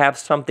 when they have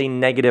something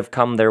negative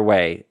come their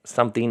way,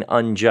 something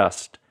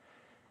unjust,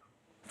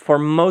 for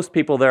most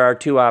people there are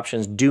 2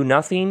 options: do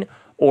nothing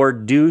or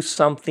do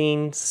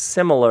something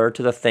similar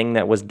to the thing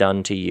that was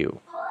done to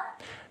you.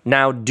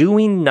 Now,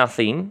 doing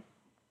nothing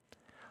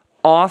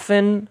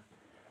often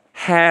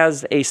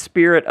has a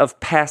spirit of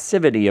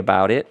passivity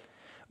about it,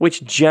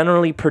 which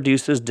generally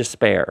produces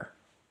despair.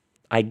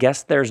 I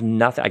guess there's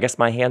nothing. I guess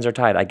my hands are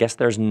tied. I guess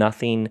there's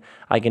nothing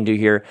I can do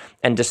here.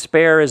 And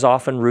despair is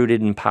often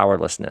rooted in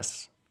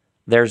powerlessness.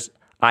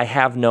 I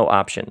have no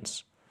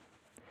options.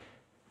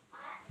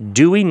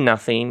 Doing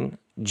nothing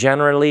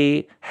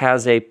generally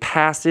has a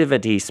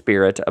passivity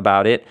spirit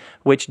about it,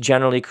 which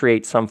generally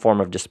creates some form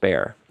of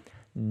despair.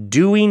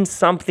 Doing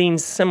something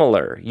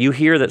similar. You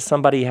hear that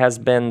somebody has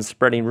been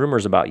spreading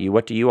rumors about you.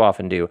 What do you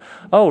often do?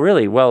 Oh,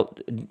 really? Well,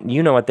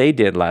 you know what they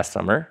did last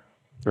summer,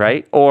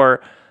 right?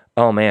 Or,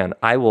 oh man,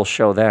 I will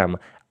show them.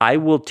 I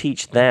will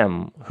teach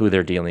them who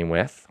they're dealing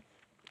with.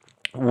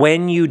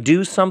 When you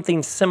do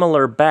something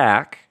similar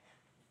back,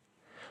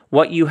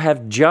 what you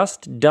have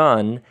just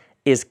done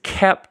is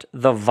kept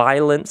the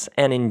violence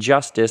and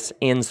injustice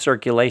in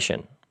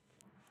circulation.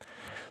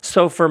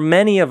 So for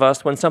many of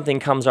us, when something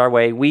comes our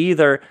way, we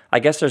either, I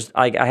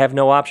have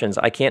no options.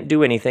 I can't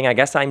do anything. I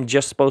guess I'm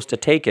just supposed to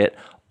take it.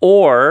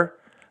 Or,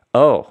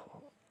 oh,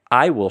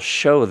 I will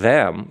show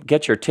them.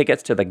 Get your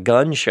tickets to the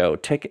gun show.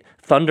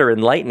 Thunder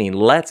and lightning.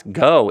 Let's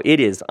go. It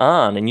is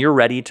on. And you're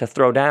ready to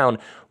throw down,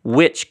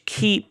 which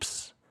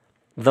keeps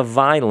the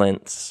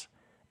violence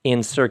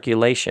in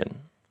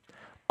circulation.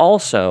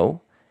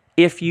 Also,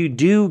 if you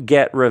do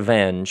get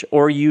revenge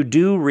or you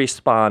do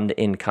respond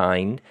in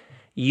kind,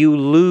 you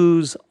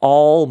lose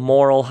all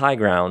moral high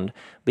ground,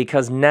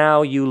 because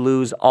now you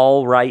lose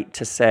all right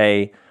to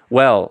say,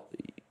 well,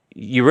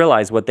 you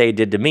realize what they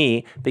did to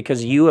me,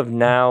 because you have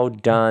now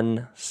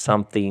done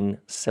something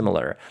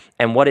similar.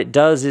 And what it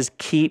does is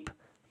keep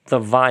the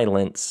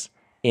violence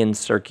in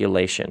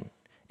circulation.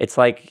 It's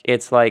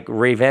like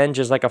revenge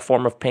is like a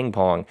form of ping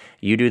pong.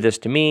 You do this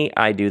to me,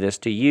 I do this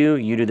to you,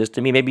 you do this to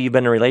me. Maybe you've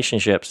been in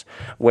relationships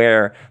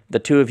where the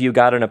two of you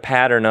got in a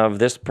pattern of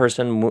this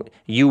person,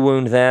 you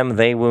wound them,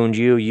 they wound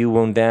you, you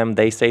wound them,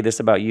 they say this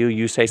about you,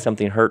 you say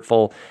something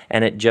hurtful,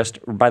 and it just,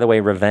 by the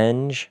way,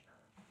 revenge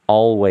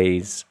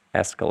always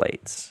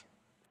escalates.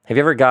 Have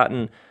you ever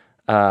gotten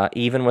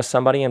even with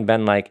somebody and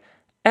been like,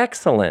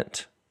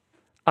 excellent,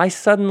 I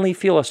suddenly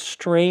feel a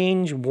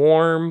strange,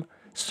 warm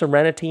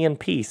serenity and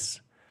peace,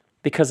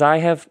 because I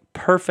have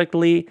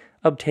perfectly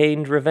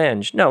obtained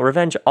revenge. No,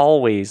 revenge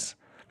always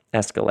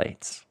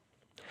escalates.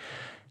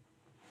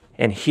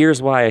 And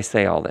here's why I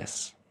say all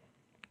this.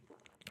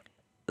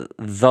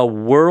 The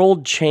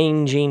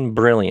world-changing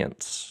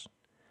brilliance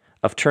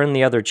of turn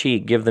the other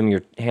cheek, give them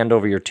your hand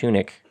over your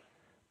tunic,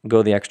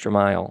 go the extra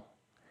mile,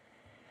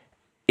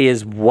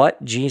 is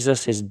what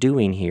Jesus is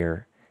doing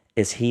here,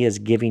 is he is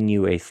giving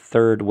you a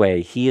third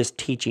way. He is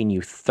teaching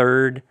you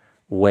third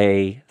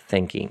way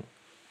thinking.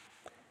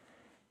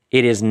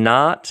 It is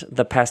not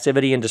the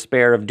passivity and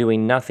despair of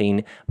doing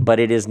nothing, but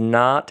it is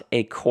not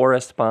a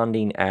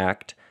corresponding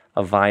act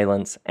of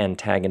violence,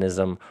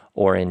 antagonism,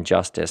 or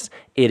injustice.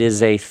 It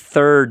is a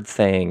third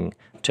thing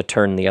to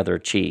turn the other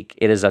cheek.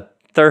 It is a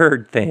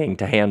third thing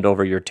to hand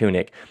over your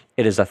tunic.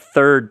 It is a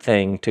third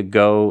thing to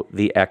go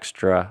the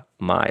extra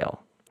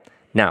mile.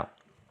 Now,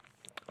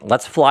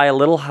 let's fly a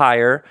little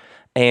higher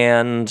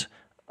and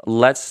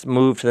let's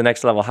move to the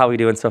next level. How are we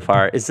doing so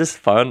far? Is this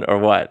fun or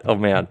what? Oh,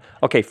 man.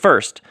 Okay,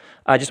 first,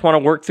 I just want to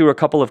work through a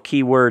couple of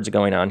key words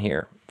going on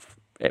here.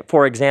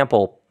 For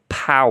example,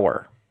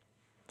 power.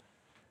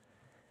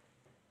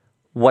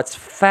 What's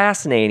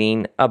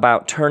fascinating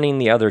about turning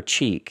the other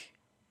cheek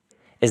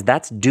is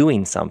that's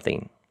doing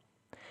something.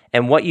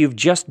 And what you've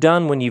just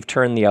done when you've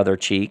turned the other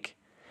cheek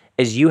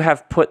is you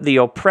have put the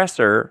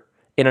oppressor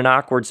in an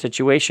awkward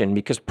situation,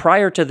 because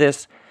prior to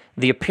this,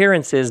 the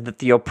appearance is that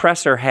the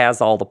oppressor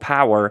has all the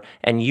power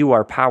and you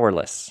are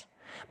powerless.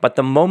 But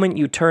the moment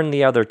you turn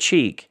the other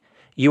cheek,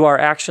 you are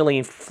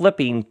actually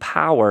flipping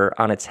power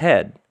on its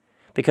head,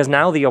 because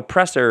now the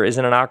oppressor is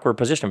in an awkward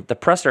position. The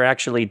oppressor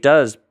actually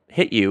does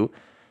hit you.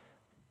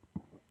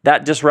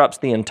 That disrupts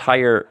the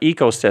entire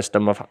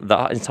ecosystem of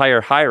the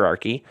entire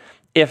hierarchy.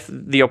 If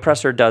the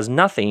oppressor does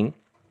nothing,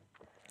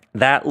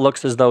 that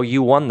looks as though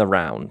you won the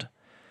round.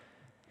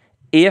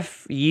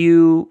 If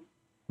you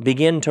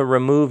begin to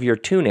remove your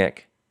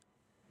tunic,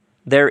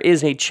 there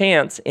is a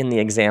chance in the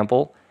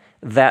example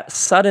that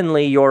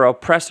suddenly your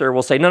oppressor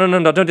will say, no,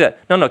 don't do that.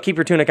 No, keep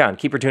your tunic on,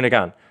 keep your tunic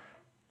on.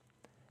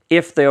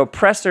 If the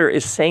oppressor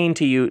is saying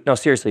to you, no,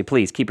 seriously,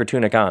 please, keep your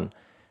tunic on,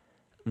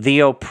 the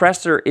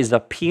oppressor is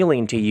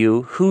appealing to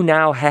you, who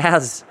now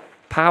has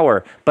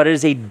power, but it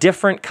is a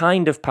different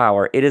kind of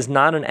power. It is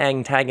not an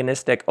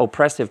antagonistic,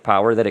 oppressive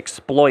power that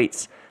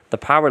exploits the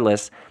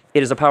powerless.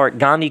 It is a power,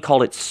 Gandhi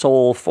called it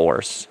soul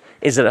force.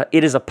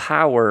 It is a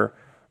power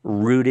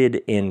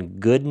rooted in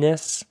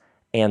goodness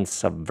and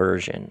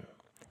subversion.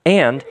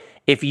 And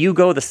if you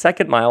go the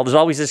second mile, there's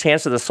always this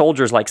chance that the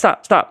soldier's like,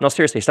 stop, no,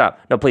 seriously, stop.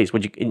 No, please,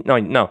 would you,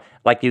 no,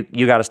 like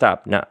you got to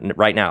stop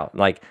right now.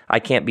 Like, I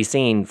can't be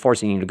seen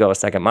forcing you to go a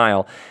second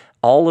mile.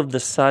 All of the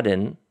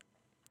sudden,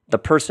 the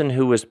person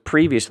who was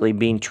previously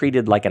being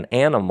treated like an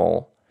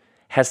animal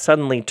has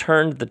suddenly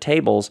turned the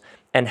tables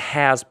and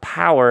has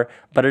power,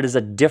 but it is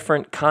a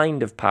different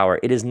kind of power.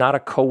 It is not a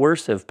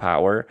coercive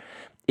power.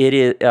 It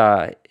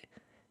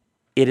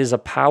is a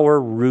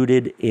power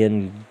rooted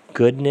in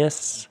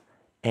goodness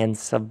and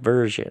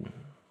subversion.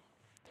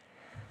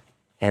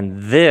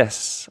 And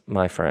this,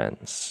 my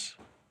friends,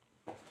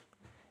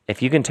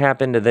 if you can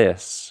tap into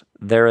this,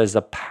 there is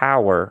a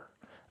power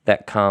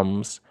that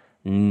comes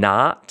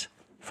not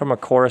from a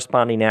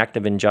corresponding act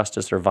of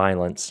injustice or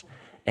violence,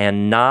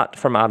 and not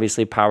from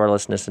obviously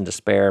powerlessness and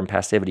despair and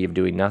passivity of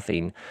doing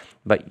nothing,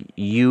 but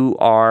you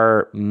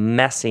are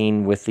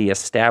messing with the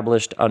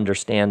established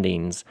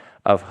understandings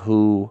of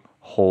who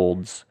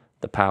holds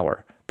the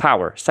power.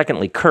 Power.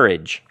 Secondly,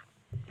 courage.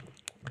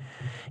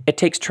 It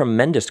takes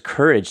tremendous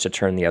courage to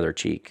turn the other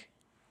cheek.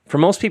 For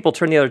most people,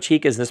 turn the other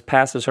cheek is this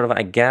passive sort of,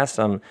 I guess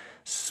I'm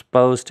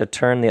supposed to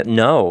turn the...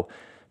 No,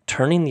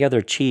 turning the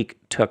other cheek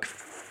took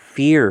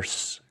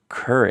fierce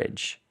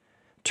courage.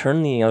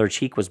 Turning the other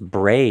cheek was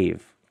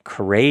brave,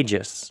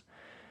 courageous.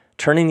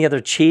 Turning the other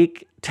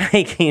cheek,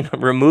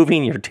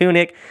 removing your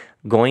tunic,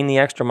 going the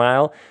extra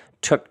mile,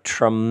 took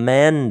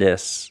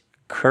tremendous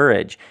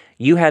courage.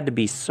 You had to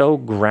be so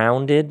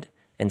grounded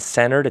and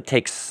centered. It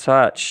takes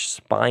such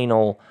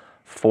spinal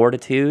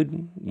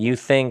fortitude. You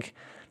think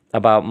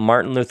about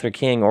Martin Luther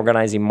King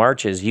organizing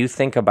marches. You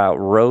think about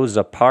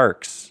Rosa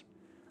Parks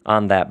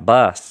on that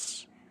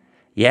bus.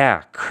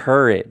 Yeah,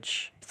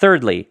 courage.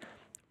 Thirdly,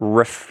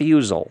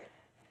 refusal.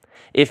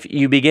 If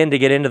you begin to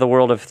get into the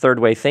world of third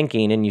way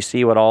thinking and you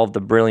see what all of the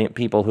brilliant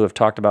people who have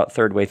talked about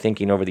third way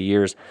thinking over the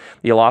years,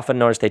 you'll often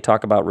notice they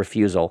talk about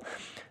refusal.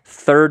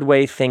 Third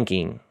way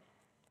thinking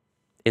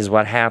is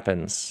what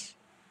happens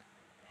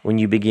when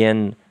you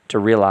begin to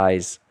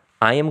realize,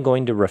 I am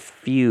going to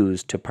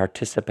refuse to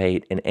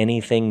participate in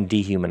anything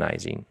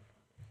dehumanizing.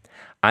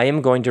 I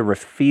am going to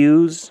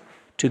refuse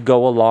to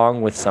go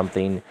along with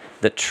something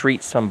that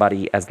treats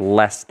somebody as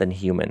less than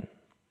human.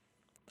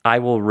 I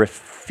will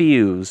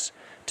refuse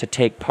to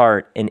take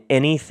part in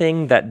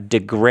anything that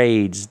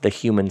degrades the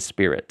human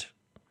spirit.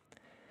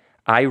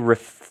 I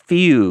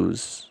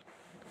refuse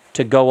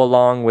to go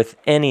along with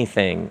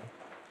anything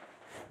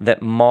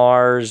that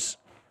mars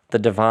the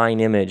divine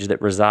image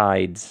that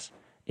resides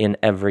in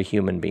every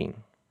human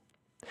being.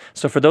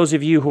 So for those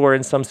of you who are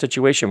in some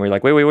situation where you're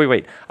like,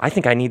 wait, I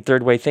think I need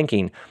third way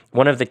thinking,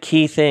 one of the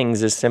key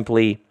things is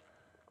simply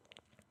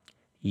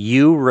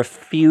you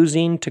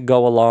refusing to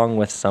go along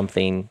with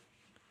something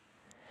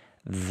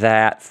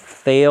that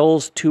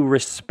fails to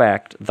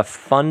respect the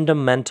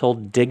fundamental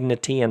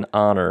dignity and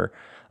honor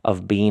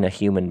of being a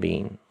human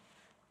being.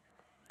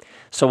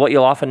 So what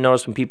you'll often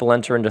notice when people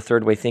enter into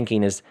third way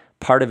thinking is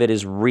part of it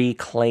is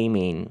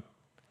reclaiming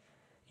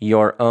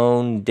your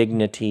own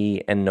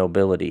dignity and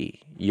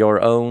nobility,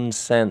 your own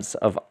sense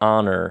of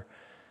honor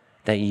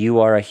that you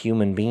are a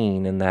human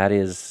being, and that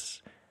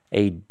is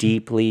a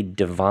deeply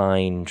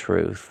divine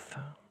truth.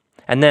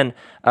 And then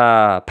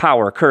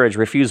power, courage,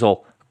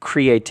 refusal,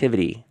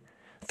 creativity.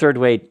 Third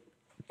way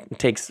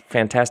takes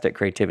fantastic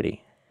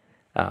creativity.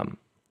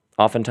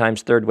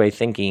 Oftentimes, third way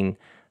thinking,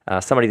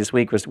 somebody this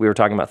week we were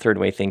talking about third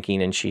way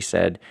thinking, and she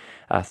said,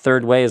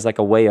 third way is like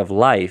a way of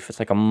life. It's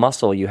like a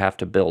muscle you have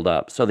to build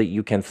up so that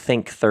you can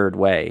think third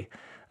way.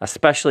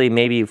 Especially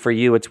maybe for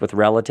you, it's with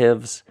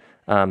relatives.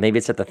 Maybe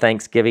it's at the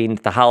Thanksgiving,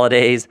 the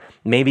holidays.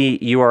 Maybe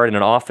you are in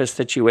an office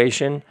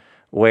situation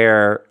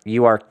where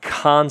you are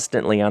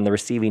constantly on the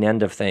receiving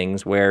end of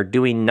things, where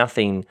doing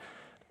nothing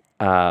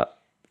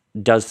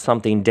does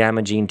something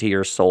damaging to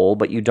your soul,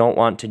 but you don't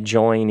want to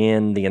join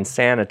in the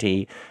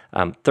insanity.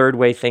 Third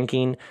way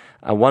thinking,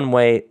 one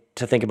way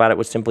to think about it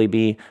would simply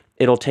be,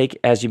 it'll take,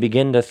 as you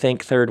begin to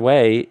think third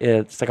way,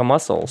 it's like a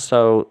muscle.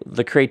 So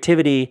the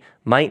creativity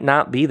might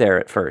not be there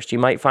at first. You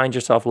might find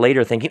yourself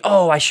later thinking,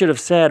 oh, I should have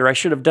said, or I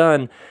should have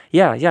done.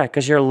 Yeah,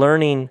 because you're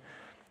learning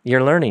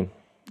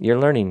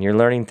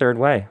third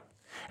way.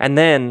 And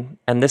then,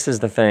 and this is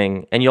the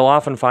thing, and you'll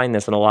often find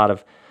this in a lot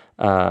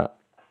of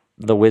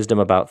the wisdom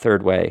about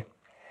third way.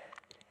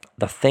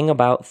 The thing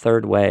about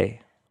third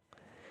way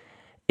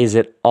is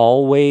it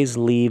always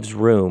leaves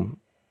room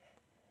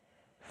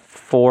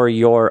for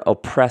your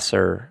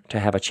oppressor to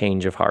have a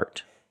change of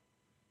heart.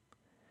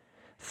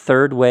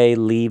 Third way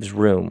leaves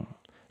room.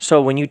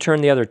 So when you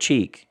turn the other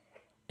cheek,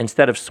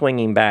 instead of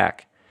swinging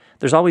back,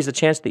 there's always a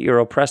chance that your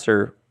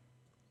oppressor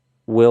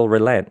will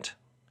relent.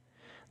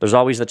 There's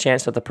always the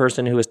chance that the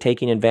person who is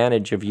taking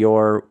advantage of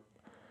your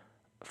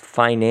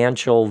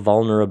financial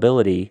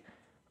vulnerability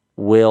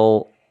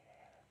will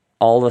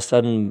all of a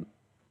sudden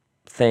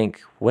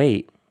think,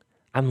 wait,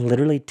 I'm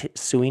literally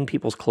suing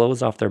people's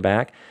clothes off their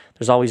back.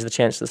 There's always the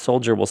chance the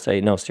soldier will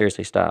say, no,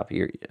 seriously, stop.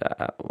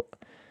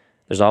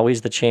 There's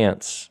always the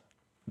chance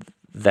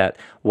that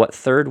what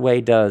third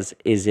way does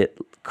is it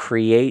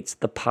creates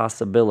the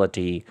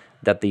possibility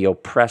that the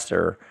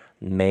oppressor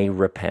may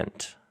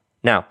repent.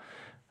 Now,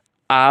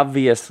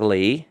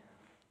 obviously,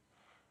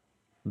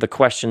 the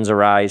questions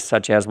arise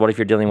such as, what if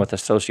you're dealing with a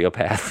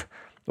sociopath?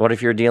 What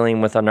if you're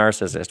dealing with a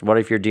narcissist? What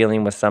if you're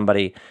dealing with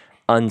somebody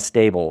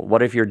unstable?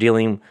 What if you're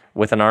dealing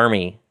with an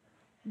army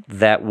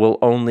that will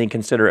only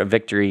consider a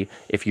victory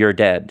if you're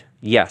dead?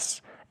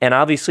 Yes. And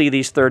obviously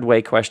these third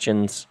way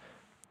questions,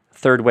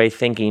 third way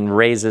thinking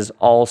raises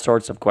all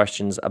sorts of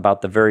questions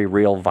about the very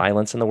real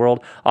violence in the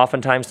world.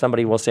 Oftentimes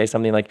somebody will say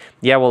something like,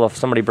 yeah, well, if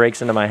somebody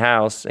breaks into my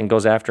house and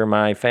goes after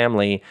my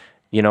family,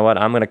 you know what,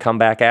 I'm going to come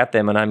back at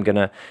them and I'm going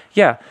to,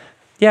 yeah,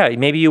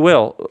 maybe you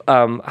will.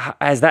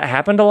 Has that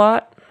happened a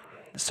lot?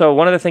 So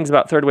one of the things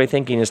about third way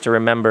thinking is to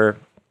remember,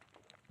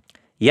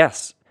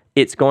 yes,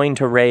 it's going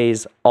to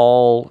raise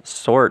all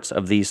sorts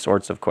of these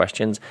sorts of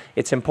questions.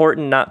 It's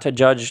important not to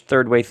judge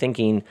third way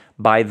thinking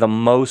by the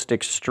most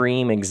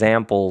extreme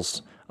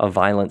examples of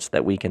violence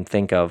that we can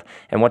think of.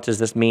 And what does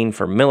this mean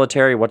for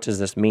military? What does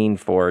this mean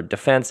for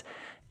defense?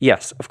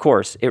 Yes, of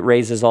course, it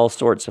raises all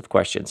sorts of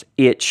questions.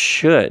 It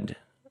should.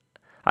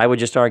 I would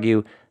just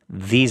argue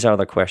these are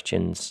the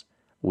questions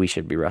we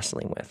should be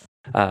wrestling with.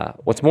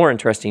 What's more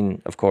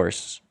interesting, of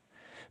course,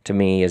 to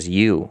me is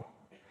you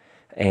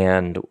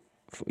and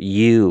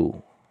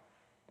you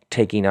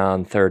taking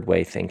on third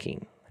way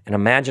thinking. And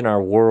imagine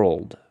our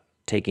world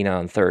taking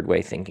on third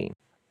way thinking.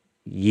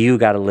 You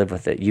got to live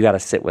with it. You got to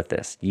sit with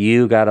this.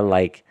 You got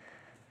to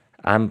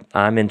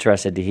I'm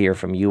interested to hear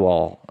from you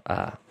all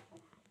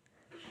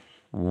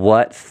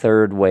what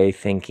third way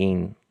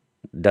thinking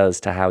does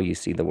to how you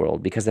see the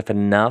world. Because if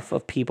enough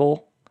of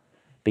people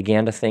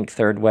began to think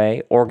third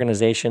way,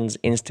 organizations,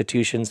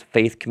 institutions,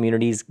 faith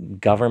communities,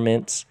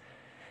 governments,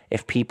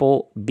 if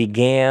people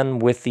began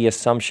with the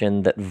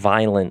assumption that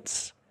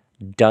violence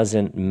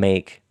doesn't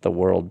make the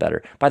world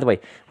better. By the way,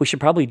 we should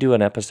probably do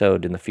an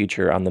episode in the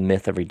future on the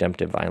myth of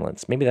redemptive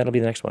violence. Maybe that'll be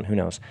the next one. Who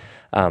knows?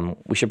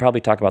 We should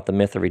probably talk about the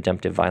myth of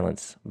redemptive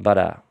violence.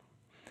 But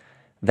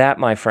that,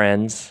 my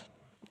friends,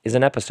 is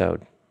an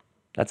episode.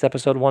 That's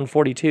episode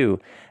 142.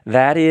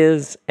 That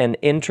is an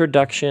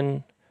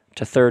introduction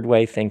to third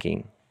way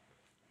thinking.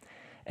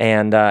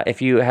 And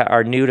if you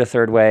are new to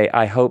third way,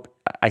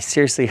 I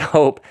seriously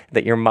hope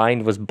that your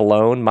mind was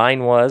blown.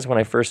 Mine was when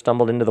I first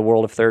stumbled into the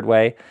world of third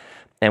way,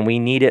 and we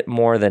need it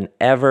more than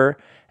ever.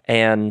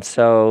 And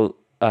so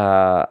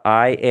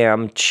I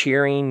am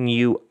cheering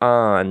you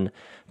on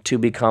to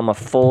become a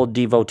full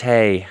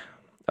devotee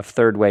of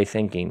third way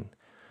thinking,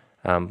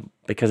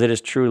 because it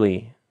is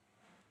truly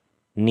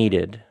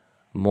needed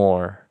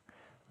more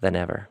than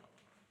ever.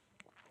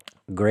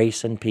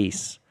 Grace and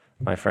peace,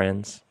 my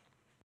friends.